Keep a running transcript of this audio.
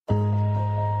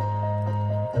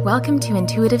Welcome to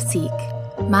Intuitive Seek.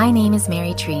 My name is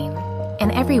Mary Treen,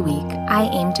 and every week I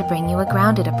aim to bring you a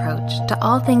grounded approach to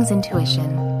all things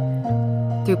intuition.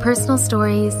 Through personal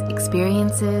stories,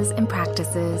 experiences, and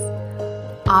practices,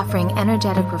 offering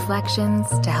energetic reflections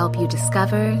to help you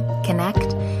discover,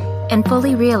 connect, and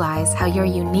fully realize how your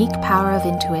unique power of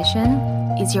intuition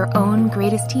is your own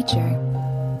greatest teacher.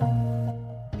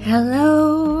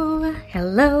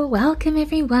 Hello, welcome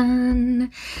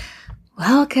everyone.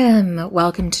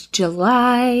 Welcome to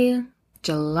July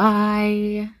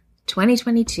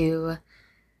 2022.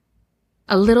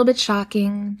 A little bit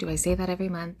shocking. Do I say that every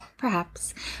month?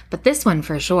 Perhaps. But this one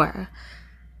for sure.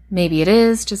 Maybe it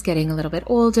is just getting a little bit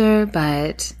older,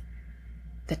 but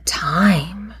the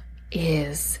time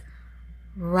is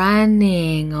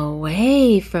running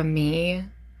away from me.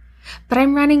 But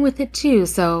I'm running with it too,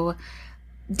 so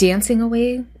dancing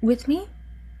away with me?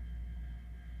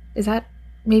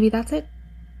 Maybe that's it?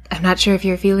 I'm not sure if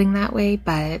you're feeling that way,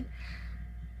 but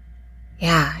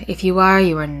yeah, if you are,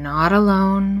 you are not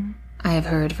alone. I have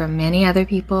heard from many other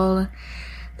people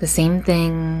the same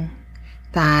thing,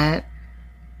 that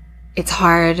it's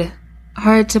hard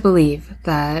to believe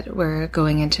that we're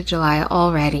going into July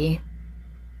already.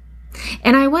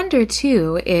 And I wonder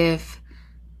too if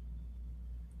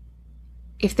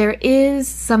there is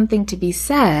something to be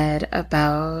said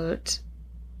about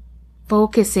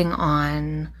focusing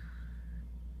on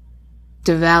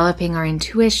developing our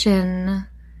intuition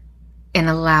and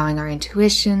allowing our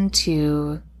intuition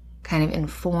to kind of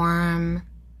inform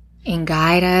and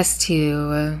guide us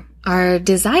to our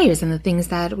desires and the things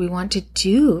that we want to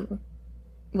do,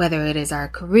 whether it is our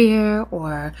career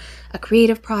or a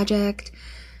creative project.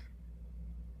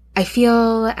 I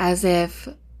feel as if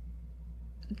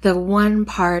the one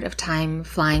part of time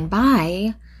flying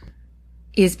by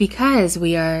is because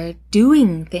we are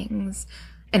doing things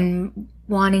and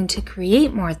wanting to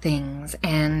create more things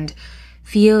and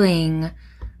feeling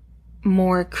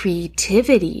more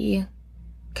creativity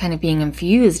kind of being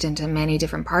infused into many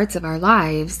different parts of our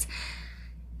lives,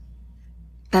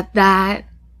 that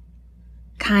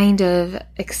kind of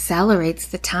accelerates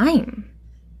the time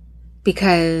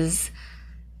because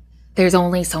there's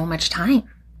only so much time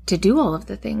to do all of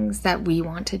the things that we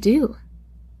want to do.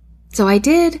 So I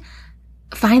did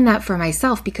find that for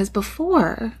myself, because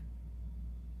before,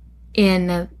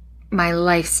 in my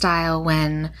lifestyle,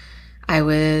 when I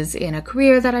was in a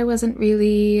career that I wasn't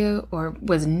really, or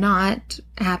was not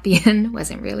happy in,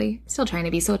 wasn't really, still trying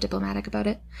to be so diplomatic about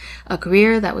it, a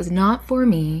career that was not for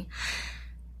me,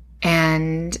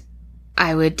 and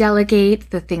I would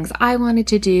delegate the things I wanted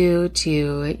to do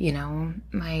to,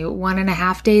 my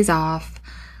 1.5 days off,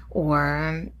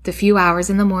 or the few hours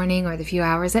in the morning or the few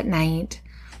hours at night.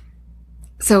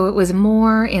 So it was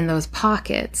more in those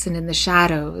pockets and in the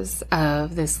shadows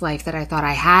of this life that I thought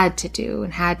I had to do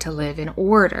and had to live in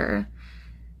order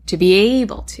to be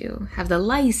able to have the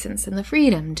license and the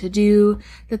freedom to do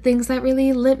the things that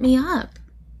really lit me up.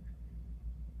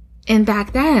 And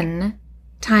back then,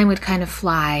 time would kind of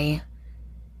fly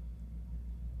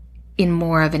in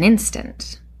more of an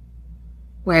instant,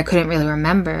 where I couldn't really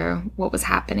remember what was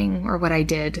happening or what I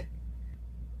did.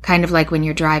 Kind of like when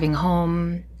you're driving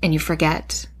home and you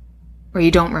forget, or you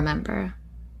don't remember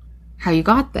how you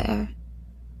got there,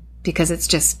 because it's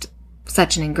just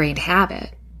such an ingrained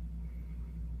habit.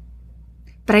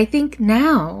 But I think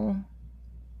now,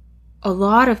 a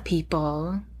lot of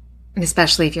people, and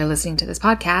especially if you're listening to this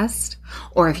podcast,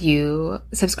 or if you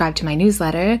subscribe to my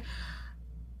newsletter,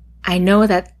 I know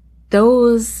that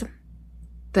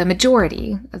the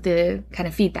majority of the kind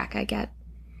of feedback I get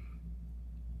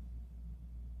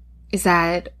is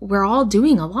that we're all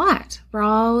doing a lot. We're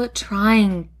all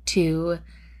trying to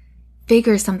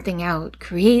figure something out,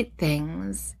 create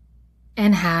things,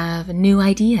 and have new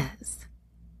ideas.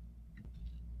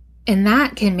 And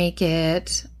that can make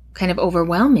it kind of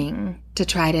overwhelming to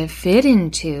try to fit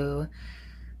into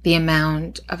the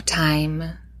amount of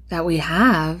time that we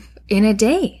have in a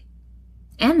day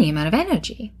and the amount of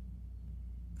energy.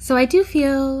 So I do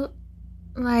feel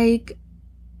like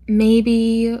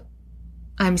maybe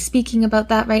I'm speaking about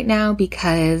that right now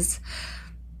because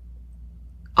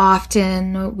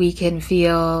often we can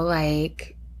feel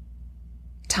like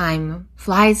time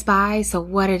flies by. So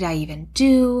what did I even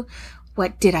do?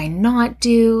 What did I not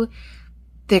do?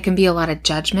 There can be a lot of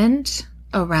judgment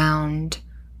around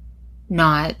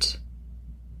not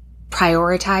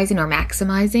prioritizing or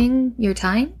maximizing your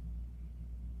time.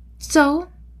 So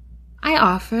I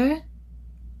offer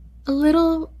a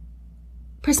little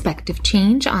perspective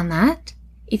change on that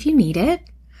if you need it.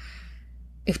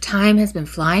 If time has been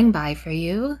flying by for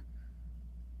you,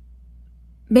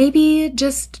 maybe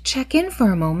just check in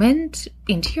for a moment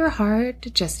into your heart,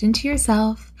 just into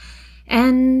yourself,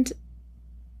 and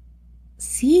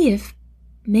see if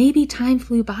maybe time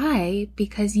flew by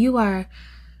because you are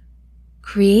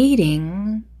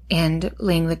creating and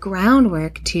laying the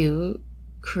groundwork to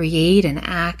create and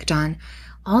act on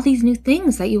all these new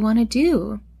things that you want to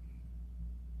do.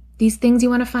 These things you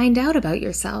want to find out about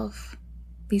yourself.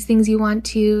 These things you want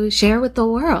to share with the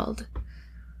world.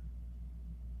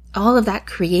 All of that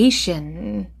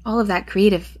creation, all of that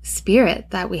creative spirit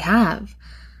that we have,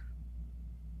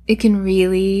 it can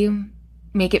really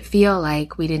make it feel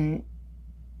like we didn't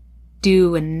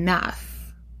do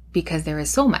enough because there is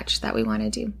so much that we want to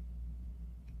do.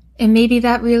 And maybe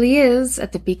that really is,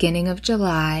 at the beginning of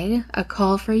July, a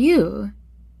call for you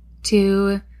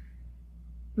to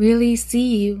really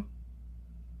see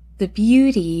the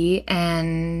beauty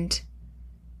and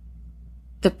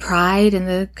the pride and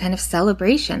the kind of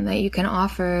celebration that you can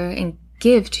offer and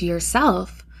give to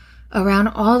yourself around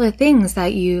all the things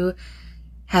that you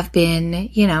have been,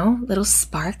 little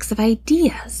sparks of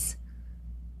ideas,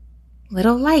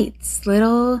 little lights,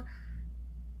 little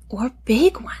or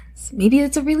big ones. Maybe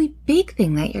it's a really big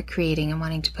thing that you're creating and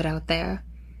wanting to put out there,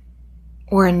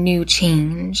 or a new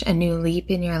change, a new leap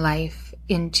in your life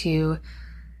into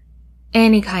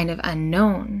any kind of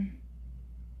unknown.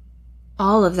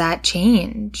 All of that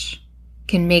change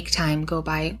can make time go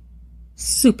by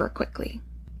super quickly.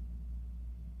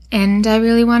 And I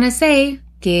really want to say,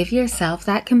 give yourself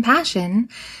that compassion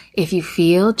if you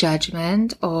feel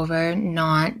judgment over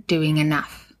not doing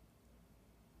enough.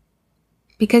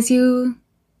 Because you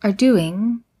are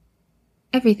doing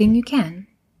everything you can.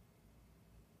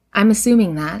 I'm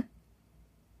assuming that.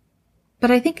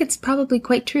 But I think it's probably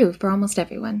quite true for almost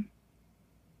everyone.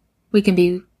 We can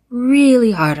be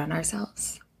really hard on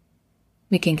ourselves.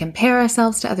 We can compare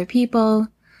ourselves to other people.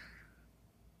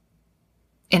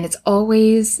 And it's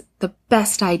always the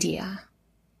best idea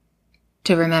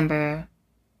to remember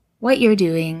what you're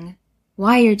doing,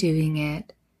 why you're doing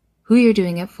it, who you're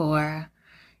doing it for,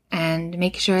 and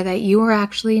make sure that you are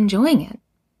actually enjoying it.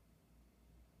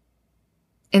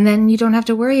 And then you don't have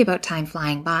to worry about time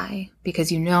flying by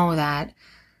because you know that,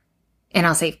 and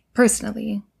I'll say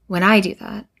personally, when I do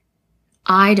that,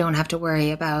 I don't have to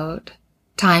worry about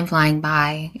time flying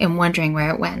by and wondering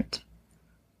where it went.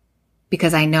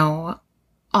 Because I know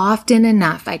often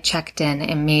enough I checked in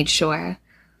and made sure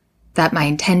that my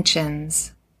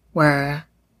intentions were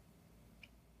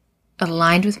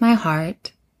aligned with my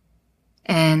heart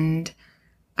and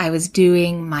I was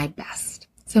doing my best.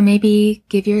 So maybe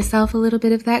give yourself a little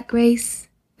bit of that grace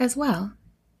as well.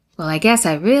 Well, I guess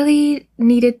I really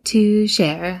needed to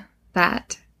share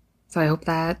that. So I hope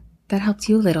that helps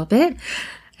you a little bit.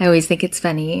 I always think it's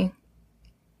funny.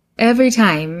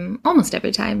 Almost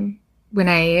every time when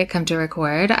I come to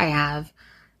record, I have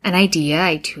an idea.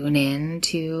 I tune in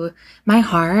to my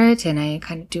heart and I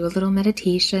kind of do a little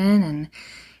meditation and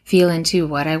feel into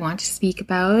what I want to speak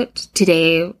about.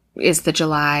 Today is the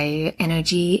July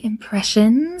energy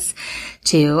impressions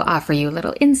to offer you a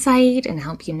little insight and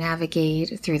help you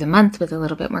navigate through the month with a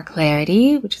little bit more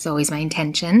clarity, which is always my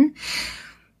intention.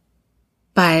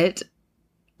 But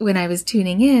when I was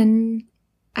tuning in,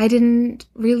 I didn't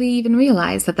really even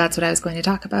realize that that's what I was going to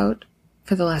talk about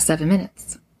for the last 7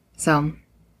 minutes. So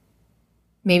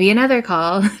maybe another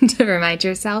call to remind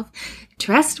yourself,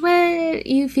 trust what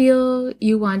you feel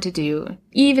you want to do,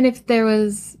 even if there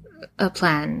was a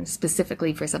plan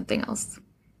specifically for something else.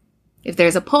 If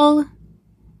there's a pull,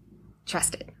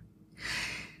 trust it.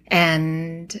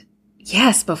 And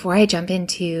yes, before I jump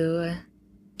into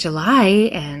July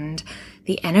and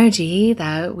the energy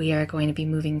that we are going to be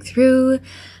moving through,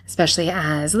 especially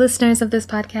as listeners of this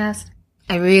podcast,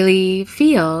 I really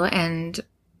feel and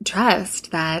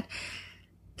trust that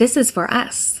this is for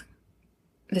us.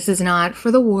 This is not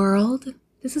for the world.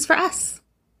 This is for us.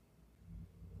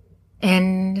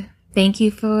 And thank you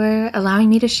for allowing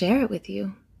me to share it with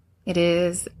you. It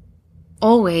is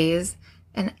always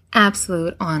an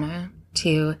absolute honor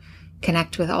to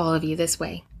connect with all of you this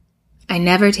way. I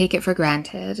never take it for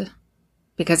granted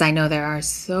because I know there are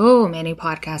so many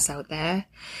podcasts out there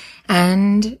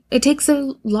and it takes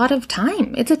a lot of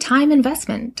time. It's a time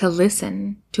investment to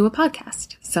listen to a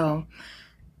podcast. So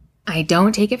I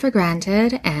don't take it for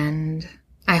granted and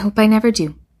I hope I never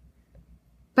do.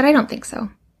 But I don't think so.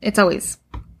 It's always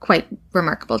quite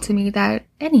remarkable to me that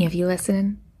any of you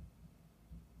listen.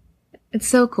 It's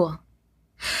so cool.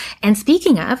 And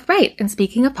speaking of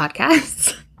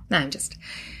podcasts, I'm just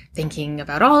thinking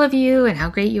about all of you and how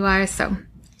great you are. So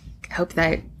I hope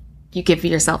that you give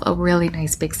yourself a really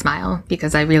nice big smile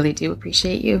because I really do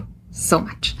appreciate you so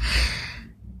much.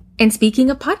 And speaking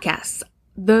of podcasts,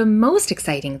 the most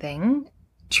exciting thing,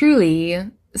 truly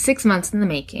 6 months in the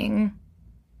making,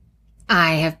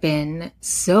 I have been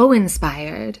so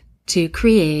inspired to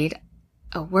create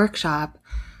a workshop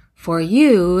for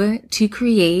you to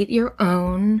create your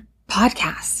own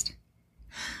podcast.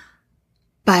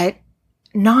 But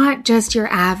not just your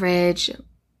average,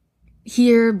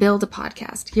 here, build a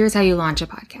podcast. Here's how you launch a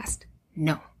podcast.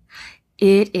 No,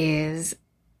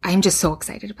 I'm just so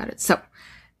excited about it. So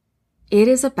it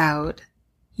is about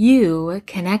you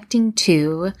connecting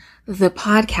to the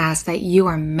podcast that you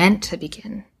are meant to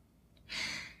begin.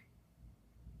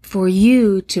 For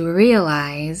you to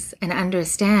realize and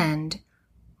understand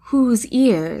whose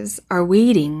ears are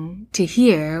waiting to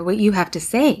hear what you have to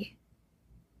say.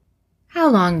 How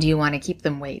long do you want to keep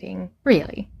them waiting,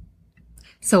 really?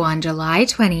 So on July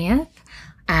 20th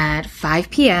at 5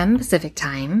 p.m. Pacific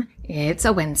time, it's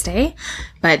a Wednesday,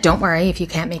 but don't worry if you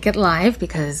can't make it live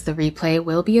because the replay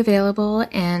will be available.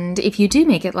 And if you do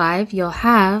make it live, you'll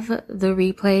have the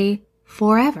replay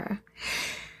forever.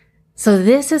 So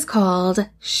this is called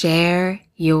Share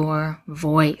Your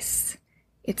Voice.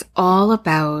 It's all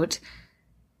about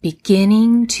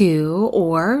beginning to,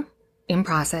 or in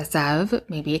process of,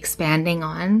 maybe expanding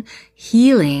on,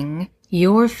 healing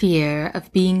your fear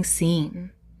of being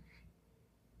seen.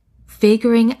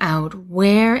 Figuring out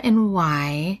where and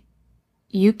why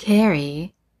you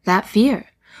carry that fear.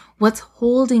 What's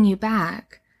holding you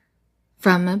back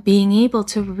from being able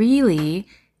to really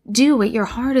do what your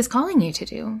heart is calling you to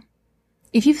do.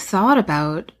 If you've thought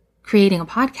about creating a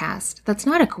podcast, that's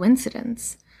not a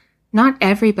coincidence. Not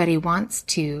everybody wants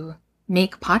to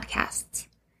make podcasts,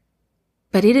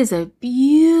 but it is a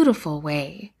beautiful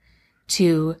way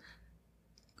to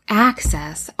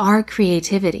access our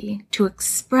creativity, to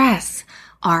express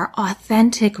our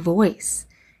authentic voice,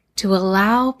 to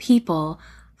allow people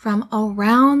from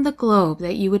around the globe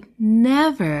that you would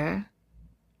never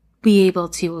be able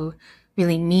to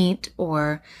really meet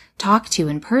or talk to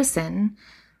in person,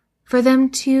 for them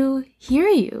to hear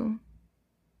you,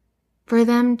 for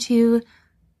them to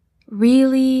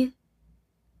really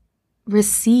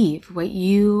receive what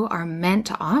you are meant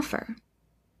to offer.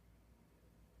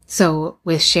 So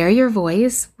with Share Your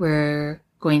Voice, we're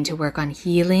going to work on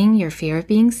healing your fear of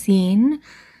being seen,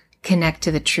 connect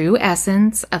to the true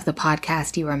essence of the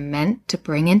podcast you are meant to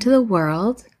bring into the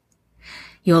world.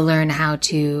 You'll learn how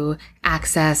to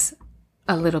access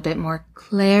a little bit more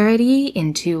clarity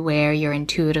into where your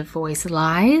intuitive voice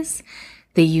lies,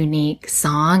 the unique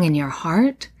song in your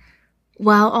heart,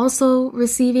 while also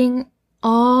receiving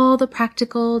all the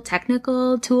practical,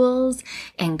 technical tools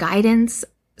and guidance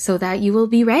so that you will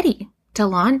be ready to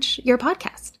launch your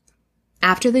podcast.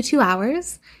 After the 2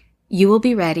 hours, you will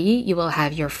be ready. You will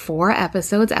have your 4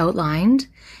 episodes outlined.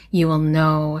 You will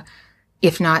know,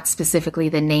 if not specifically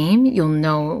the name, you'll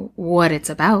know what it's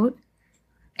about.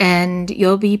 And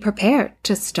you'll be prepared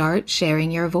to start sharing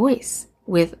your voice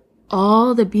with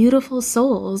all the beautiful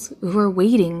souls who are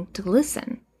waiting to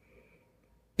listen.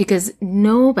 Because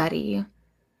nobody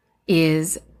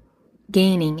is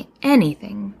gaining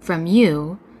anything from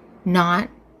you not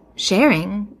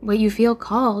sharing what you feel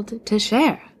called to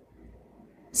share.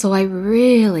 So I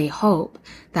really hope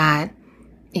that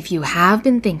if you have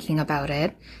been thinking about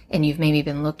it and you've maybe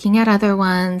been looking at other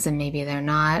ones and maybe they're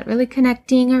not really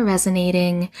connecting or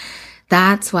resonating,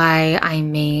 that's why I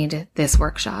made this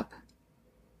workshop.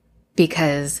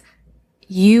 Because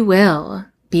you will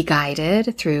be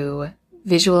guided through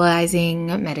visualizing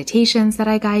meditations that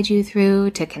I guide you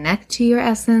through to connect to your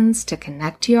essence, to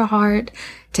connect to your heart,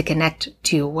 to connect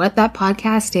to what that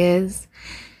podcast is.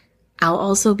 I'll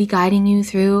also be guiding you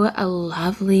through a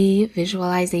lovely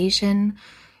visualization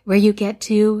where you get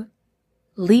to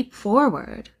leap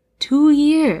forward 2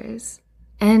 years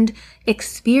and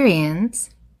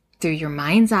experience through your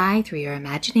mind's eye, through your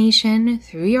imagination,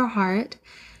 through your heart,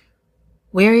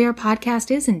 where your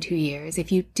podcast is in 2 years.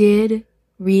 If you did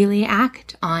really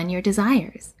act on your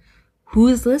desires,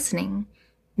 who's listening?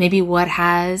 Maybe what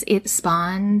has it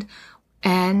spawned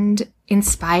and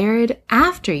inspired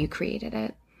after you created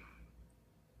it?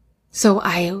 So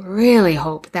I really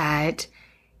hope that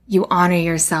you honor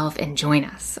yourself and join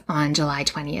us on July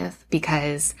 20th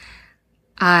because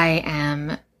I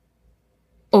am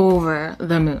over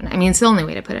the moon. I mean, it's the only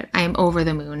way to put it. I am over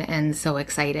the moon and so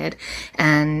excited.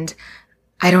 And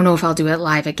I don't know if I'll do it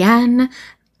live again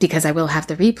because I will have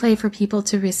the replay for people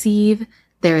to receive.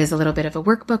 There is a little bit of a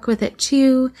workbook with it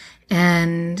too.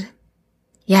 And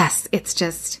yes, it's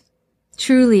just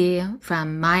truly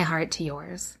from my heart to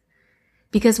yours.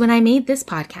 Because when I made this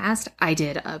podcast, I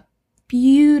did a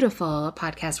beautiful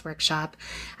podcast workshop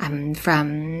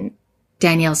from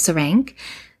Danielle Sarank,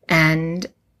 and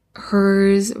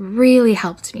hers really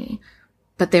helped me.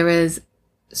 But there was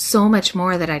so much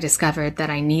more that I discovered that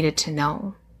I needed to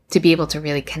know to be able to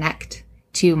really connect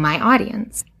to my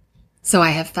audience. So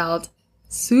I have felt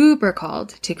super called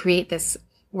to create this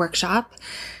workshop,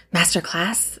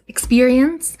 masterclass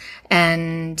experience,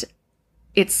 and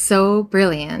it's so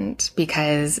brilliant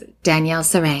because Danielle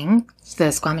Sarang,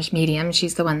 the Squamish medium,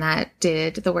 she's the one that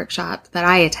did the workshop that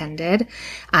I attended.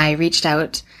 I reached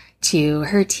out to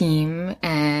her team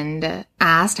and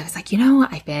asked, I was like,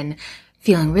 I've been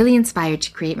feeling really inspired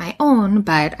to create my own,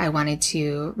 but I wanted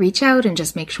to reach out and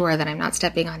just make sure that I'm not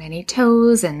stepping on any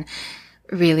toes, and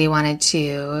really wanted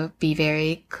to be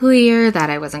very clear that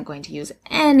I wasn't going to use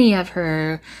any of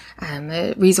her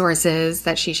resources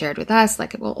that she shared with us.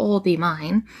 Like, it will all be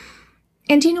mine.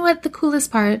 And you know what? The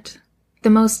coolest part, the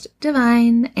most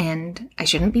divine, and I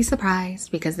shouldn't be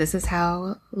surprised because this is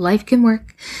how life can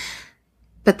work,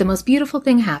 but the most beautiful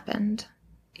thing happened.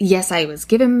 Yes, I was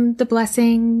given the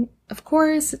blessing. Of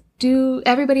course,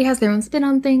 everybody has their own spin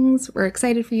on things. We're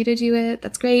excited for you to do it.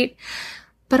 That's great.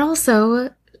 But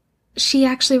also, she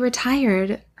actually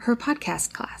retired her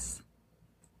podcast class.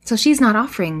 So she's not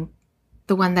offering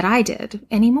the one that I did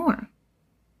anymore,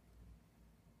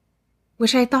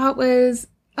 which I thought was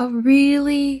a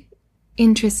really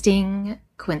interesting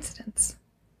coincidence,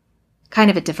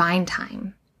 kind of a divine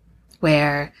time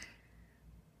where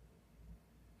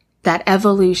that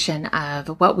evolution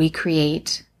of what we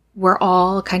create, we're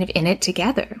all kind of in it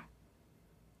together.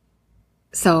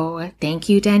 So thank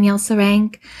you, Danielle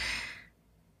Sarank.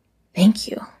 Thank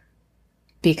you.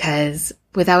 Because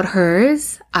without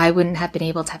hers, I wouldn't have been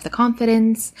able to have the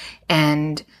confidence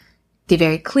and the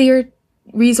very clear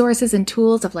resources and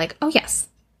tools of like, oh yes,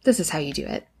 this is how you do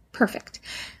it. Perfect.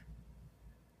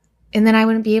 And then I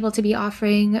wouldn't be able to be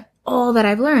offering all that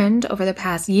I've learned over the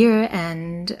past year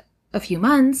and a few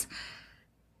months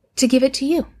to give it to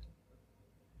you.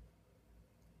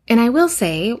 And I will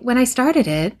say, when I started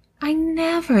it, I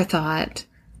never thought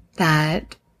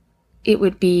that it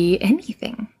would be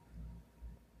anything.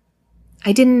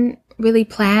 I didn't really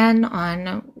plan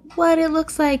on what it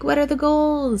looks like, what are the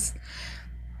goals.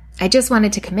 I just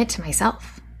wanted to commit to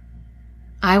myself.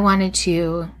 I wanted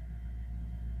to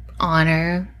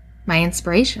honor my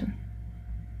inspiration.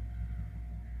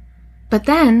 But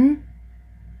then,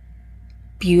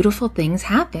 beautiful things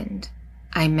happened.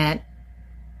 I met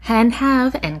and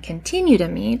have and continue to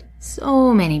meet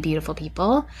so many beautiful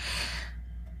people,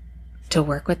 to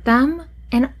work with them,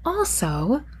 and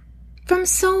also from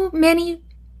so many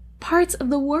parts of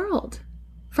the world,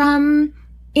 from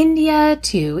India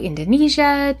to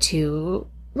Indonesia to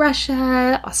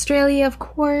Russia, Australia, of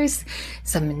course,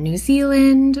 some in New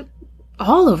Zealand,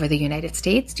 all over the United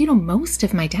States. Most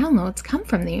of my downloads come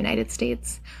from the United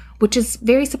States, which is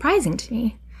very surprising to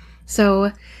me.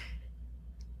 So,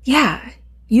 yeah,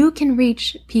 you can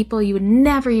reach people you would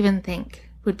never even think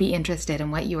would be interested in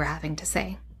what you were having to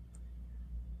say.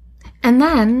 And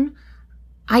then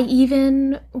I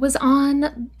even was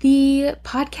on the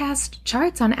podcast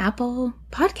charts on Apple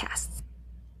Podcasts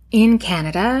in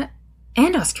Canada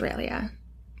and Australia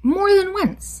more than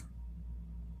once.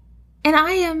 And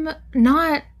I am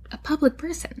not a public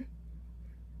person.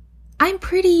 I'm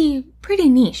pretty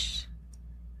niche.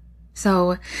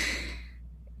 So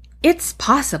it's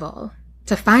possible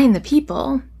to find the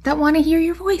people that want to hear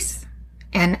your voice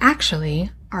and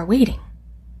actually are waiting.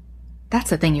 That's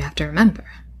the thing you have to remember.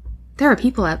 There are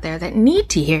people out there that need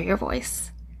to hear your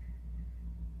voice.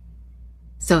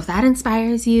 So if that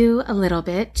inspires you a little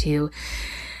bit to,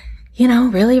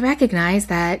 really recognize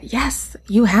that, yes,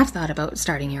 you have thought about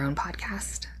starting your own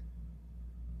podcast.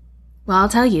 Well, I'll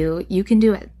tell you, you can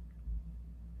do it.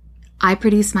 I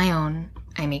produce my own.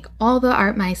 I make all the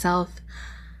art myself.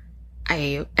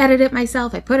 I edit it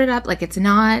myself. I put it up.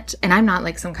 And I'm not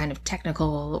like some kind of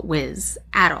technical whiz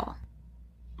at all.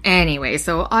 Anyway,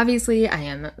 so obviously I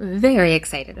am very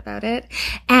excited about it.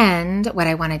 And what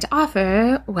I wanted to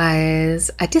offer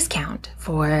was a discount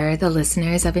for the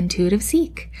listeners of Intuitive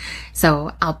Seek.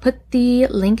 So I'll put the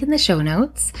link in the show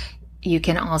notes. You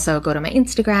can also go to my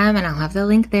Instagram and I'll have the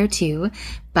link there too.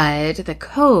 But the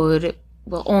code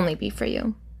will only be for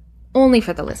you. Only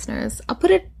for the listeners. I'll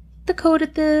put the code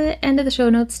at the end of the show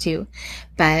notes too.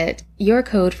 But your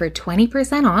code for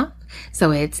 20% off,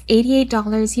 so it's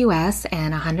 $88 US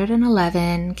and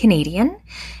 111 Canadian,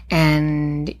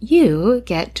 and you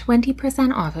get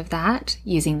 20% off of that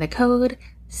using the code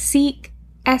SEEK,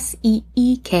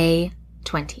 SEEK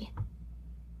 20.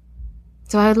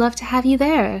 So I would love to have you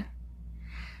there.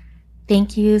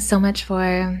 Thank you so much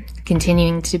for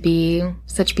continuing to be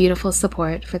such beautiful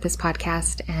support for this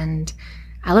podcast, and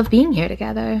I love being here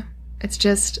together. It's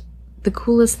just the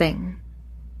coolest thing.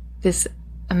 This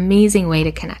amazing way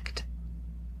to connect.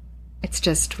 It's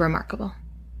just remarkable.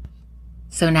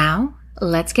 So now,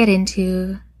 let's get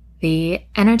into the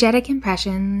energetic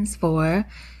impressions for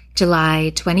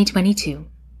July 2022.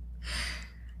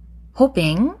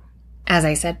 Hoping, as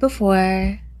I said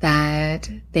before, that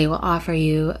they will offer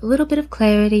you a little bit of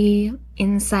clarity,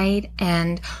 insight,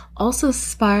 and also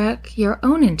spark your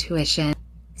own intuition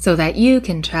so that you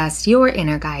can trust your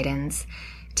inner guidance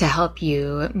to help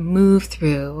you move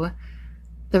through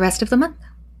the rest of the month.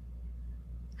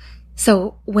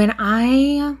 So when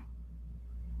I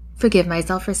forgive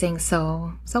myself for saying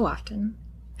so often.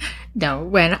 No,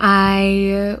 when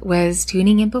I was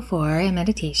tuning in before in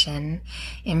meditation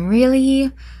and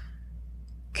really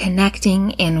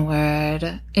connecting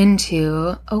inward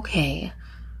into, okay,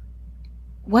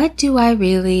 what do I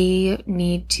really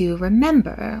need to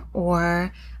remember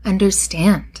or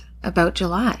understand about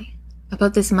July,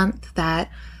 about this month that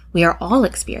we are all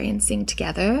experiencing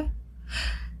together?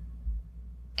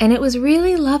 And it was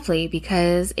really lovely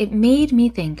because it made me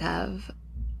think of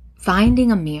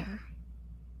finding a mirror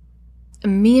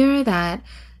that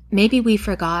maybe we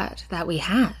forgot that we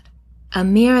had, a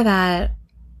mirror that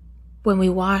when we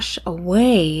wash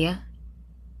away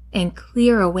and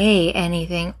clear away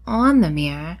anything on the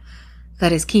mirror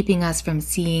that is keeping us from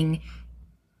seeing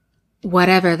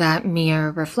whatever that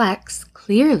mirror reflects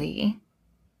clearly,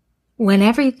 when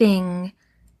everything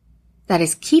that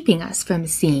is keeping us from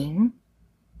seeing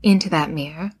into that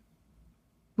mirror,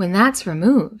 when that's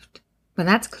removed, when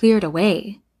that's cleared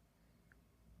away,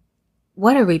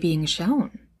 what are we being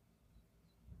shown?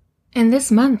 And this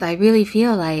month, I really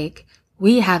feel like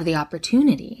we have the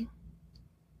opportunity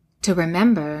to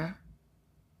remember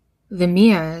the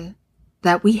mirror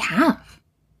that we have,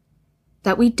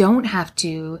 that we don't have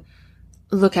to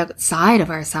look outside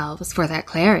of ourselves for that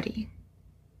clarity,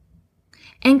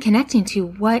 and connecting to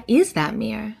what is that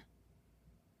mirror.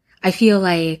 I feel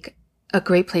like a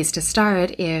great place to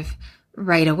start if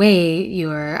right away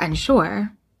you're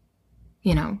unsure,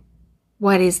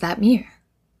 what is that mirror?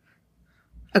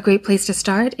 A great place to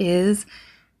start is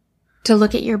to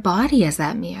look at your body as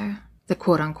that mirror, the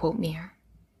quote-unquote mirror.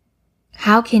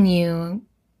 How can you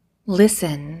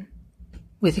listen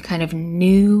with kind of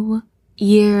new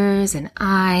ears and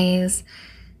eyes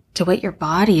to what your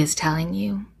body is telling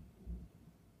you?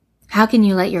 How can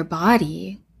you let your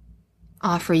body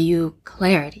offer you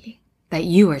clarity that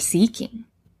you are seeking?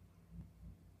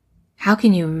 How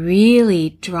can you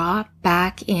really drop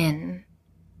back in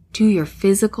to your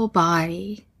physical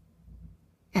body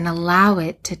and allow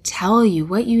it to tell you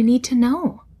what you need to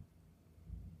know?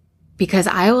 Because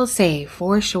I will say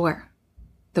for sure,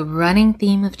 the running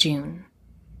theme of June,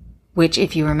 which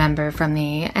if you remember from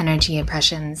the energy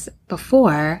impressions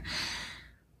before,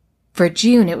 for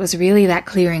June, it was really that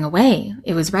clearing away.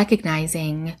 It was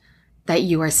recognizing that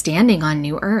you are standing on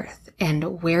new earth,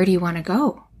 and where do you want to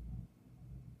go?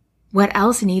 What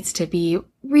else needs to be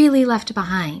really left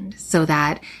behind so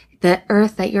that the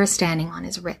earth that you're standing on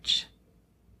is rich?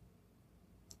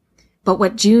 But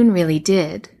what June really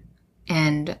did,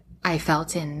 and I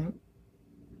felt in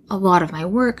a lot of my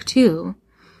work too,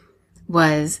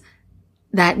 was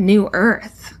that new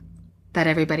earth that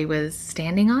everybody was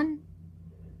standing on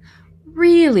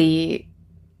really,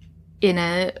 in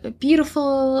a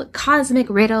beautiful cosmic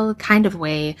riddle kind of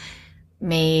way,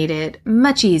 made it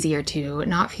much easier to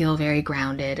not feel very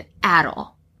grounded at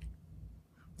all.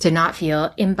 To not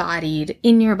feel embodied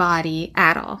in your body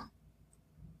at all.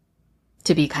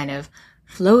 To be kind of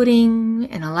floating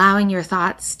and allowing your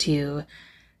thoughts to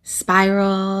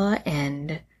spiral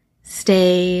and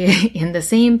stay in the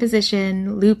same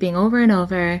position, looping over and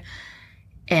over,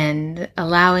 and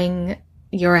allowing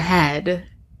your head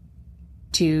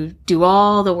to do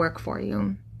all the work for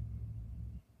you.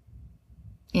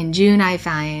 In June, I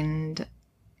found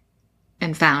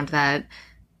that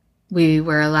we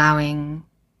were allowing,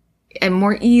 and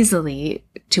more easily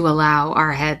to allow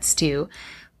our heads to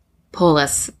pull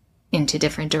us into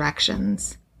different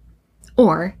directions,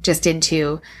 or just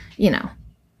into,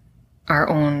 our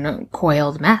own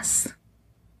coiled mess.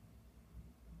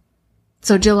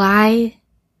 So July,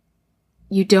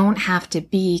 you don't have to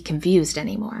be confused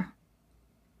anymore.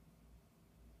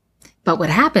 But what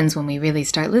happens when we really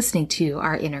start listening to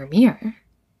our inner mirror,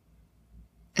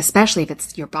 especially if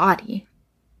it's your body,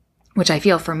 which I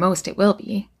feel for most it will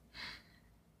be,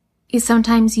 is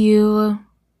sometimes you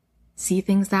see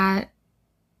things that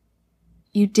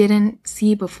you didn't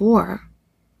see before.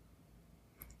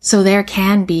 So there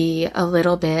can be a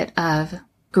little bit of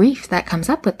grief that comes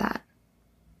up with that.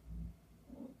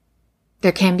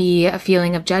 There can be a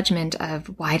feeling of judgment of,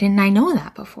 why didn't I know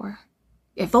that before?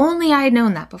 If only I had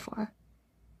known that before,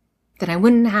 then I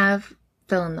wouldn't have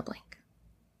fill in the blank.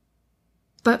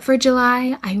 But for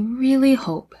July, I really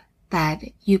hope that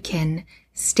you can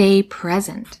stay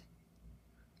present,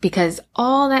 because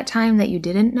all that time that you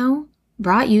didn't know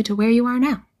brought you to where you are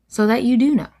now, so that you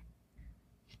do know.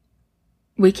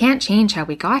 We can't change how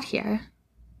we got here.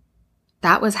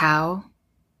 That was how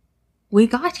we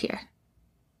got here.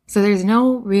 So there's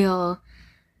no real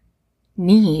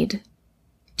need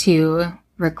to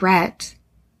regret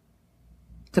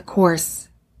the course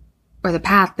or the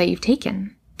path that you've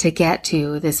taken to get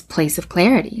to this place of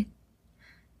clarity.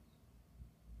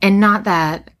 And not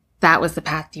that that was the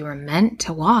path you were meant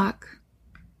to walk.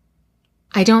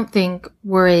 I don't think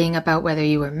worrying about whether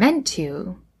you were meant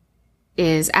to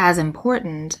is as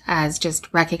important as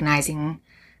just recognizing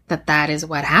that that is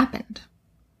what happened,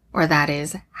 or that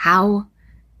is how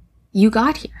you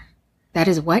got here. That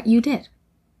is what you did.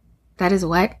 That is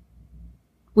what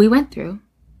we went through.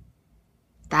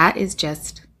 That is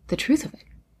just the truth of it.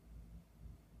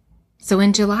 So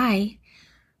in July,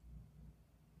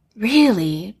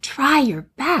 really try your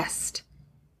best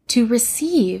to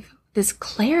receive this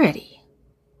clarity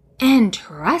and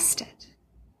trust it.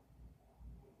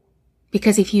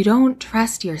 Because if you don't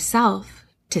trust yourself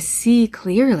to see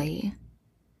clearly,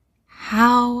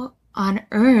 how on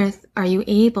earth are you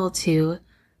able to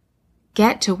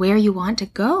get to where you want to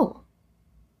go?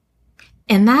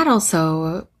 And that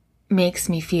also makes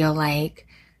me feel like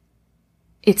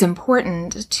it's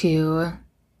important to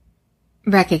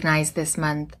recognize this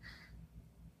month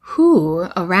who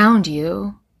around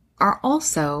you are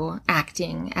also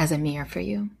acting as a mirror for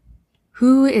you.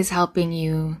 Who is helping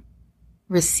you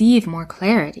receive more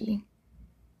clarity,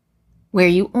 where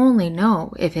you only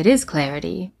know if it is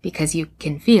clarity because you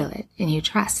can feel it and you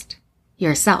trust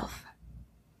yourself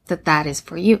that that is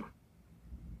for you.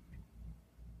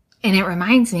 And it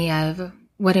reminds me of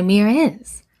what a mirror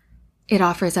is. It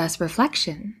offers us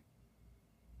reflection.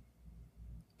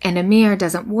 And a mirror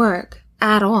doesn't work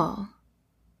at all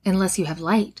unless you have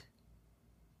light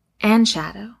and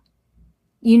shadow.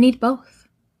 You need both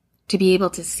to be able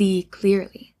to see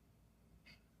clearly.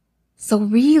 So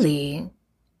really,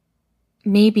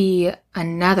 maybe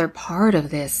another part of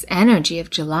this energy of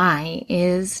July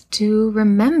is to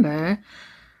remember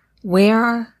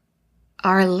where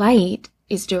our light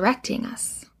is directing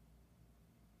us,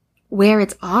 where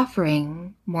it's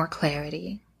offering more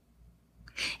clarity,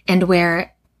 and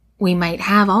where we might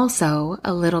have also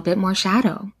a little bit more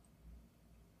shadow,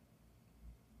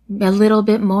 a little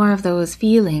bit more of those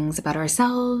feelings about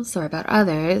ourselves or about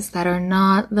others that are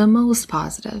not the most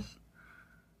positive.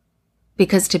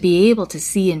 Because to be able to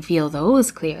see and feel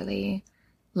those clearly,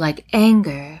 like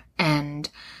anger and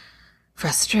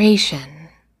frustration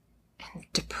and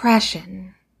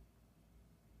depression,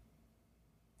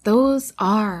 those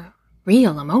are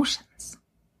real emotions.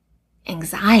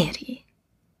 Anxiety.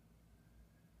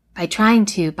 By trying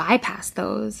to bypass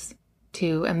those,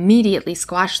 to immediately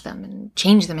squash them and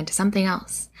change them into something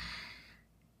else,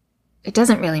 it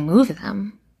doesn't really move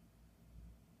them.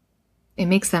 It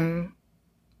makes them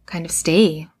kind of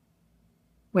stay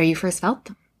where you first felt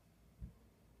them.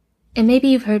 And maybe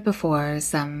you've heard before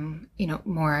some,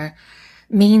 more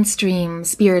mainstream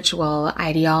spiritual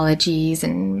ideologies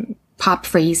and pop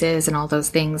phrases and all those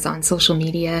things on social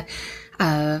media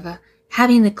of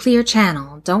having the clear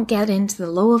channel. Don't get into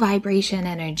the low vibration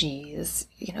energies,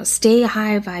 stay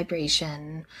high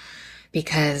vibration,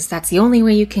 because that's the only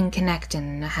way you can connect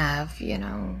and have,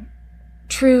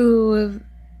 true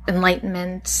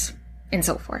enlightenment and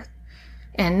so forth.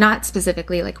 And not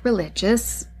specifically like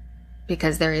religious,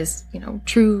 because there is,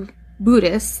 true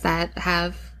Buddhists that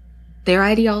have their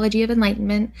ideology of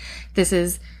enlightenment. This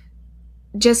is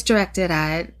just directed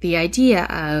at the idea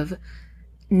of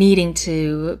needing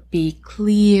to be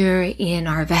clear in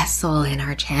our vessel, in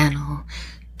our channel,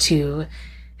 to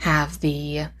have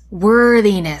the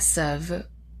worthiness of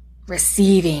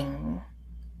receiving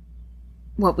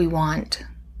what we want,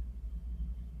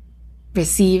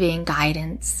 receiving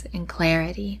guidance and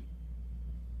clarity.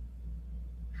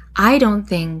 I don't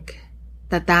think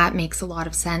that that makes a lot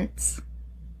of sense,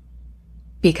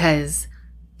 because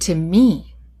to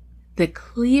me, the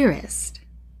clearest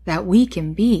that we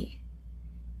can be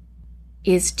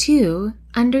is to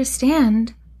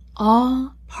understand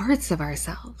all parts of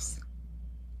ourselves,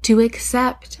 to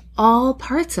accept all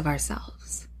parts of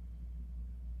ourselves,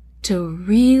 to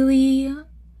really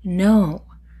know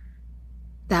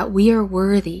that we are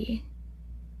worthy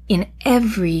in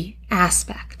every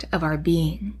aspect of our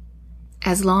being,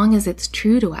 as long as it's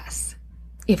true to us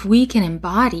if we can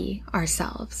embody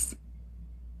ourselves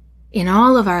in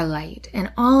all of our light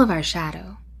and all of our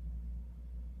shadow,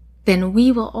 then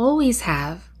we will always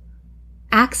have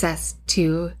access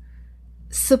to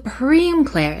supreme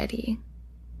clarity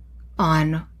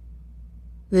on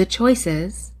the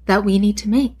choices that we need to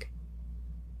make.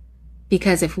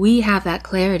 Because if we have that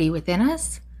clarity within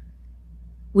us,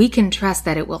 we can trust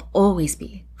that it will always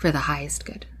be for the highest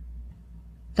good.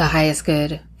 The highest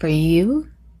good for you,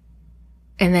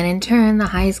 and then in turn, the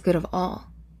highest good of all.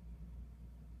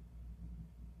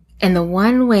 And the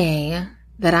one way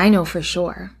that I know for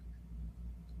sure,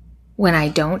 when I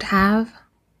don't have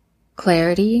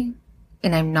clarity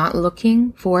and I'm not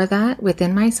looking for that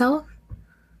within myself,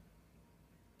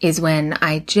 is when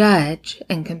I judge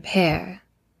and compare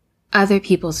other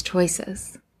people's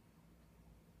choices,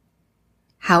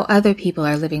 how other people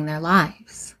are living their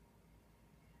lives.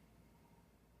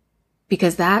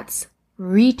 Because that's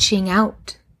reaching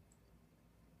out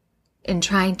and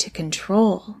trying to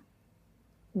control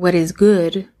what is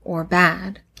good or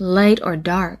bad, light or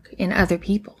dark in other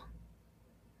people.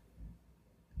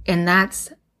 And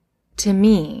that's, to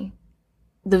me,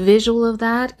 the visual of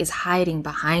that is hiding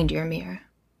behind your mirror,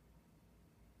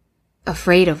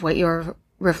 afraid of what your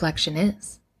reflection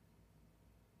is.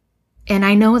 And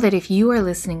I know that if you are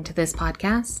listening to this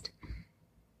podcast,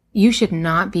 you should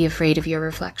not be afraid of your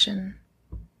reflection,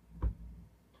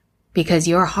 because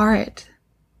your heart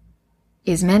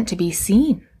is meant to be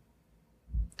seen,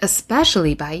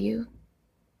 especially by you.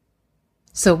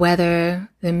 So whether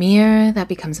the mirror that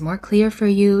becomes more clear for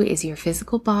you is your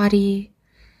physical body,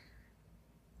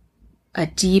 a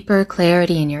deeper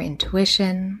clarity in your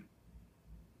intuition,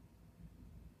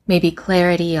 maybe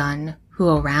clarity on who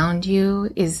around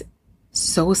you is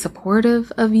so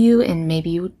supportive of you and maybe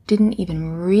you didn't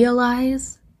even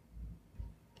realize.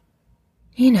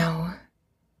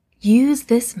 Use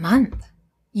this month,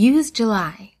 use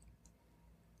July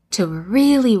to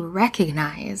really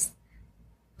recognize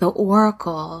the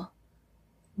oracle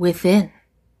within.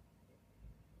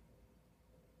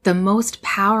 The most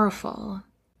powerful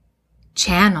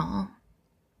channel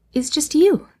is just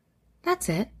you. That's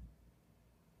it.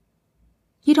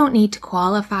 You don't need to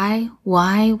qualify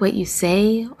why what you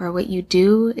say or what you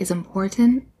do is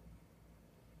important.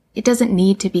 It doesn't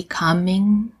need to be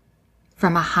coming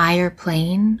from a higher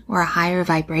plane or a higher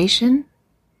vibration.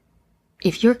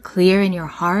 If you're clear in your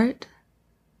heart,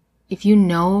 if you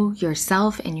know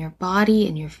yourself and your body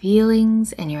and your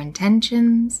feelings and your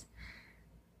intentions,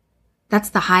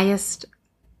 that's the highest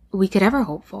we could ever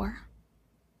hope for.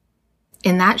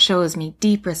 And that shows me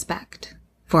deep respect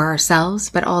for ourselves,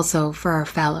 but also for our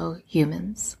fellow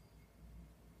humans.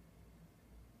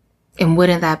 And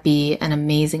wouldn't that be an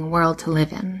amazing world to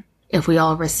live in if we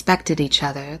all respected each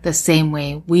other the same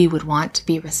way we would want to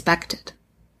be respected?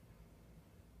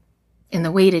 And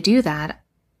the way to do that,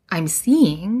 I'm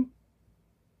seeing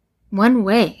one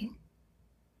way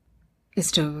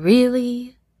is to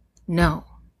really know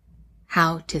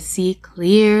how to see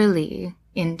clearly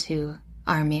into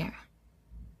our mirror,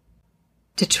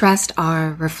 to trust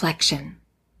our reflection.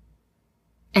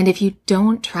 And if you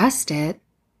don't trust it,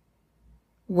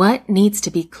 what needs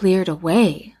to be cleared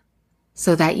away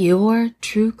so that your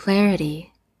true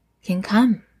clarity can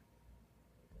come?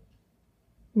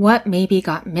 What maybe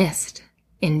got missed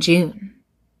in June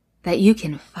that you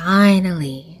can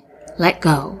finally let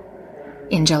go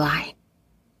in July?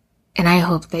 And I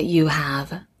hope that you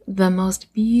have the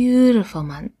most beautiful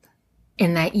month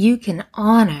and that you can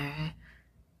honor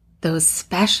those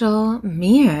special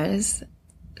mirrors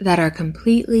that are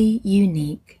completely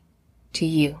unique to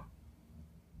you.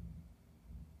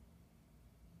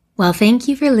 Well, thank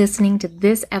you for listening to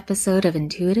this episode of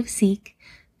Intuitive Seek.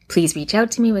 Please reach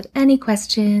out to me with any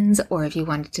questions, or if you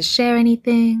wanted to share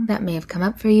anything that may have come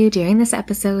up for you during this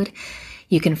episode,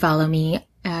 you can follow me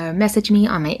or message me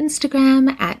on my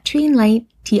Instagram at Treenlight,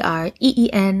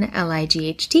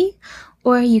 TREENLIGHT,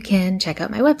 or you can check out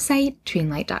my website,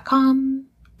 treenlight.com,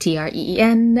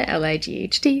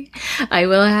 TREENLIGHT. I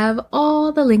will have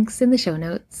all the links in the show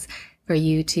notes for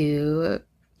you to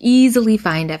easily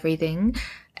find everything,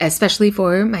 especially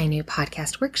for my new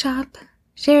podcast workshop,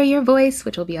 Share Your Voice,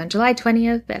 which will be on July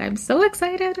 20th, and I'm so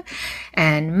excited,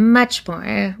 and much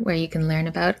more, where you can learn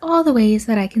about all the ways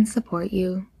that I can support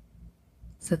you.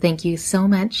 So thank you so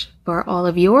much for all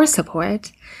of your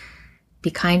support. Be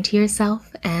kind to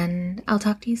yourself, and I'll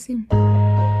talk to you soon.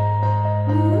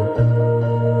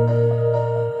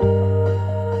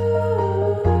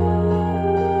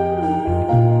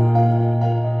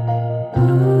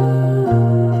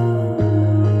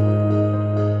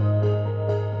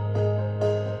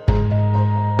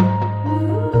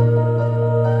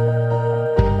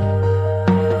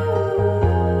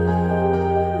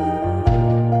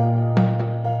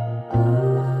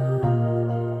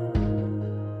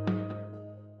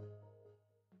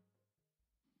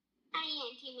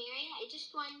 Auntie Mary. I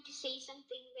just wanted to say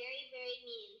something very, very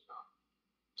meaningful.